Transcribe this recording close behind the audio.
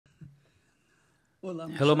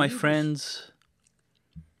Hello, my friends.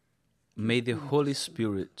 May the Holy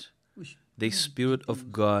Spirit, the Spirit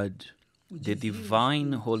of God, the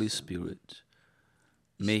divine Holy Spirit,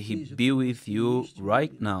 may He be with you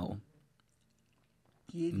right now.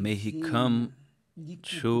 May He come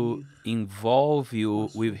to involve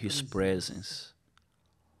you with His presence.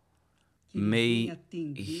 May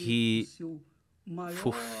He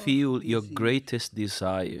fulfill your greatest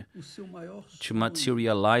desire, to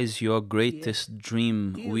materialize your greatest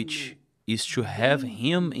dream, which is to have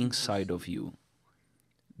Him inside of you,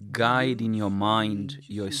 guiding your mind,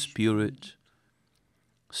 your spirit,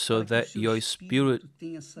 so that your spirit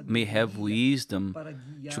may have wisdom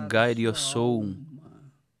to guide your soul,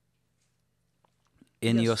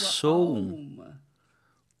 and your soul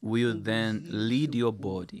will then lead your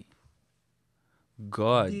body.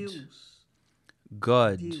 God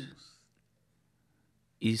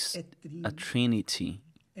is a Trinity.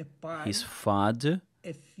 His Father,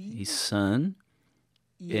 His Son,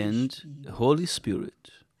 and Holy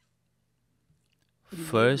Spirit.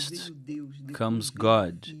 First comes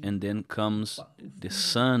God, and then comes the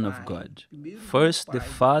Son of God. First the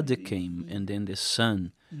Father came, and then the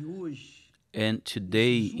Son. And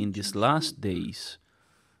today, in these last days,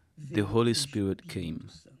 the Holy Spirit came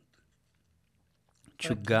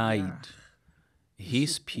to guide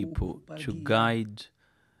His people, to guide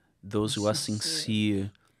those who are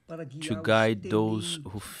sincere, to guide those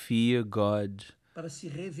who fear God,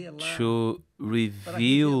 to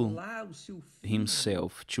reveal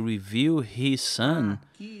Himself, to reveal His Son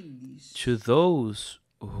to those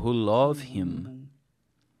who love Him,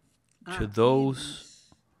 to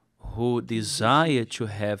those who desire to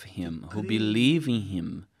have Him, who believe in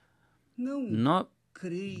Him, not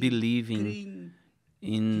believing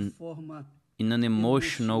in an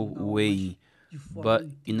emotional way, but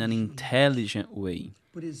in an intelligent way.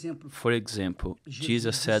 For example,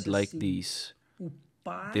 Jesus said like this: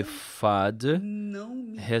 "The Father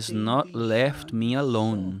has not left me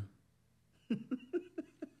alone."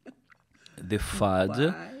 The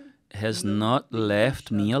Father has not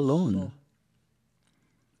left me alone.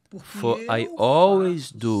 For I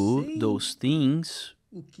always do those things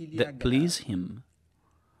that please Him.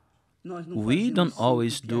 We don't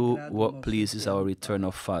always do what pleases our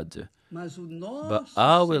eternal Father, but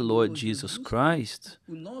our Lord Jesus Christ,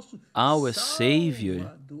 our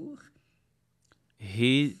Savior,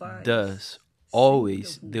 He does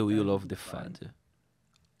always the will of the Father.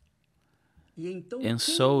 And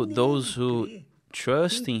so those who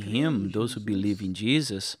trust in Him, those who believe in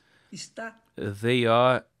Jesus, they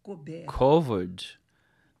are covered,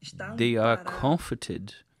 they are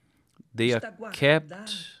comforted, they are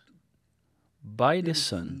kept by the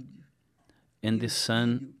Son, and the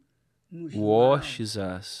Son washes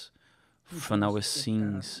us from our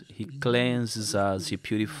sins. He cleanses us, He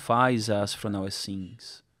purifies us from our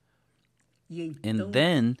sins. And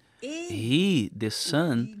then He, the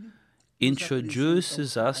Son,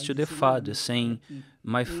 introduces us to the Father, saying,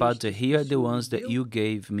 "My Father, here are the ones that you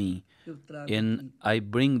gave me, and I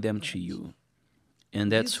bring them to you."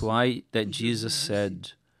 And that's why that Jesus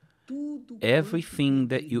said, "Everything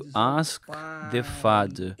that you ask the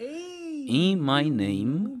Father in my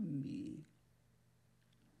name,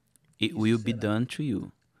 it will be done to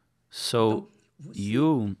you." So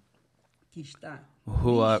you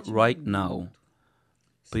who are right now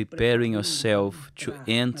preparing yourself to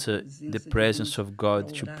enter the presence of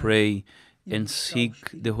God, to pray and seek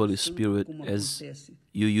the Holy Spirit as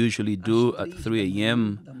you usually do at 3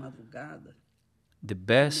 a.m., the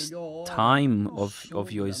best time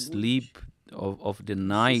of your sleep, of the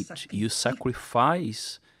night, you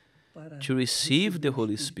sacrifice to receive the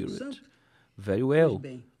Holy Spirit. Very well.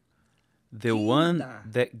 The one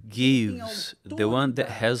that gives, the one that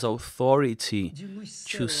has authority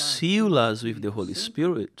to seal us with the Holy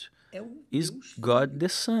Spirit is God the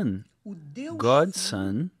Son. God's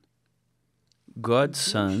Son,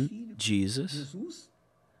 Jesus,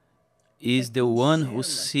 is the one who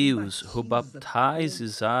seals, who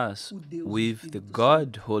baptizes us with the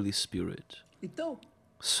God Holy Spirit.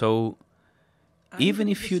 So, even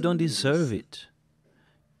if you don't deserve it,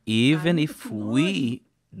 even if we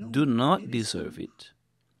do not deserve it,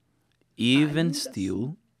 even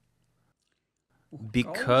still,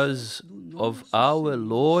 because of our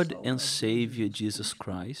Lord and Savior Jesus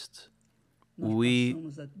Christ, we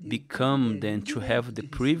become then to have the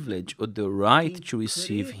privilege or the right to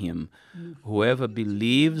receive Him. Whoever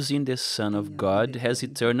believes in the Son of God has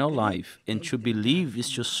eternal life, and to believe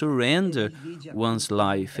is to surrender one's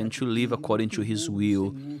life and to live according to His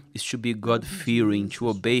will, is to be God-fearing, to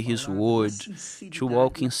obey His word, to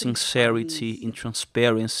walk in sincerity, in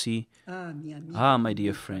transparency. Ah, my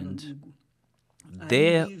dear friend,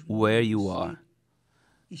 there where you are,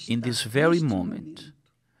 in this very moment,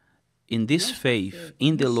 in this faith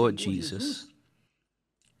in the Lord Jesus,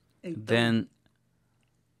 then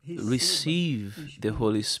receive the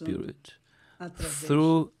Holy Spirit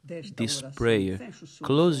through this prayer.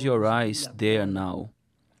 Close your eyes there now.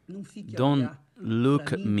 Don't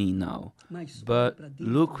look at me now, but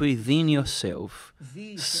look within yourself.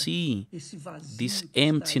 See this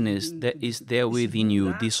emptiness that is there within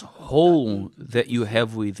you, this hole that you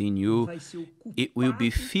have within you. It will be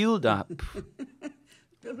filled up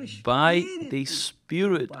by the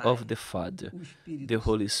Spirit of the Father, the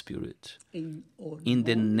Holy Spirit, in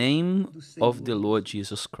the name of the Lord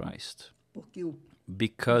Jesus Christ.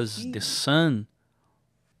 Because the Son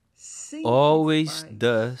always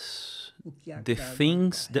does the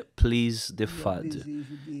things that please the Father,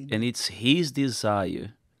 and it's His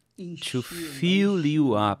desire to fill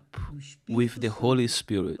you up with the Holy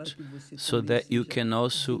Spirit so that you can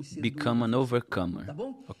also become an overcomer.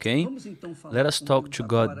 Okay? Let us talk to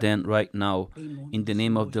God then right now in the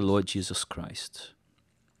name of the Lord Jesus Christ.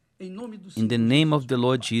 In the name of the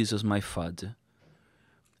Lord Jesus, my Father,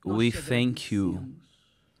 we thank you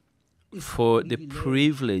for the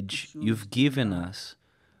privilege you've given us,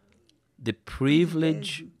 the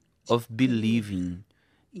privilege of believing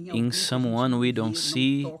in someone we don't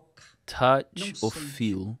see, touch, or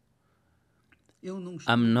feel.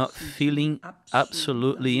 I'm not feeling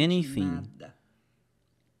absolutely anything.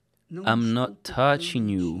 I'm not touching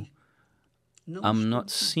you. I'm not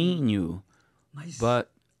seeing you.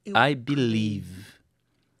 But I believe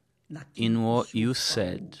in what you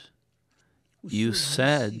said. You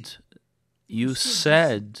said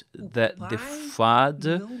that the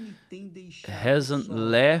Father hasn't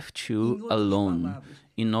left you alone.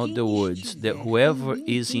 In other words, that whoever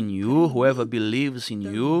is in you, whoever believes in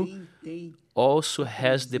you, also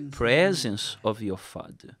has the presence of your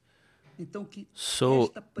Father.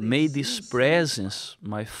 So may this presence,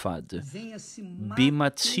 my Father, be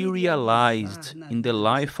materialized in the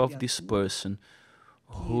life of this person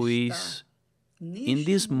who is in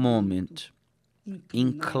this moment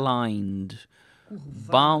inclined,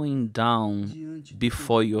 bowing down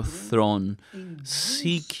before your throne,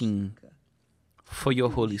 seeking for your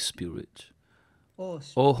Holy Spirit.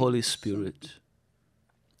 O Holy Spirit,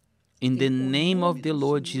 in the name of the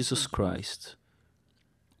Lord Jesus Christ,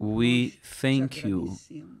 we thank you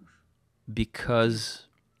because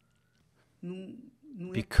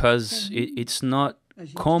it's not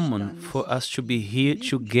common for us to be here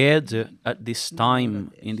together at this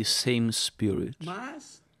time in the same spirit.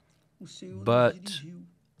 But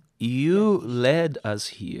you led us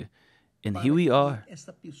here, and here we are,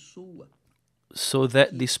 so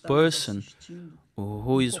that this person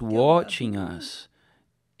who is watching us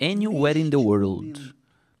anywhere in the world,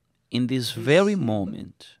 in this very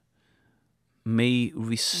moment, may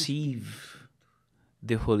receive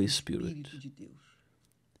the Holy Spirit,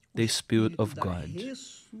 the Spirit of God,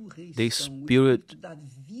 the Spirit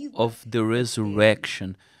of the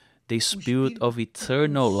resurrection, the Spirit of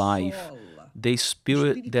eternal life, the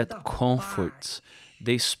Spirit that comforts,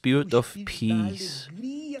 the Spirit of peace,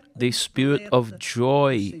 the Spirit of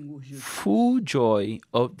joy, full joy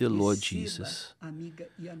of the Lord Jesus.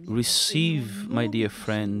 Receive, my dear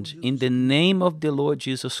friend, in the name of the Lord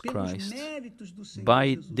Jesus Christ,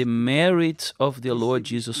 by the merits of the Lord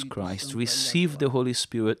Jesus Christ, receive the Holy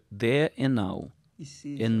Spirit there and now,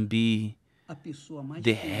 and be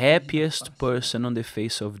the happiest person on the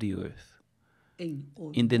face of the earth.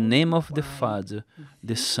 In the name of the Father,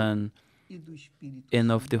 the Son, and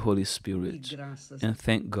of the Holy Spirit. And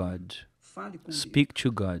thank God. Speak to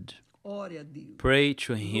God. Pray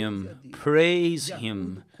to Him. Praise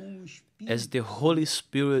Him. As the Holy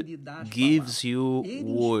Spirit gives you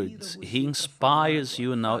words, He inspires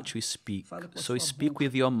you now to speak. So speak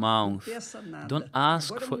with your mouth. Don't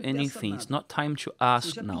ask for anything. It's not time to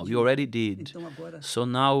ask now. You already did. So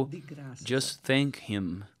now, just thank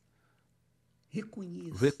Him.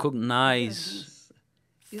 Recognize,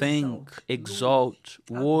 thank, exalt,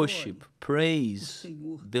 worship, praise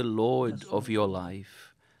the Lord of your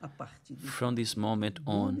life from this moment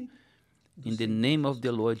on. In the name of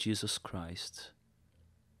the Lord Jesus Christ,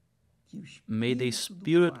 may the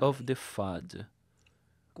Spirit of the Father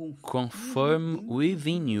confirm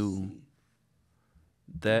within you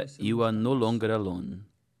that you are no longer alone.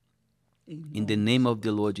 In the name of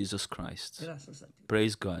the Lord Jesus Christ.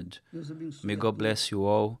 Praise God. May God bless you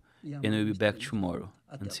all, and we'll be back tomorrow.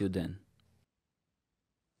 Until then.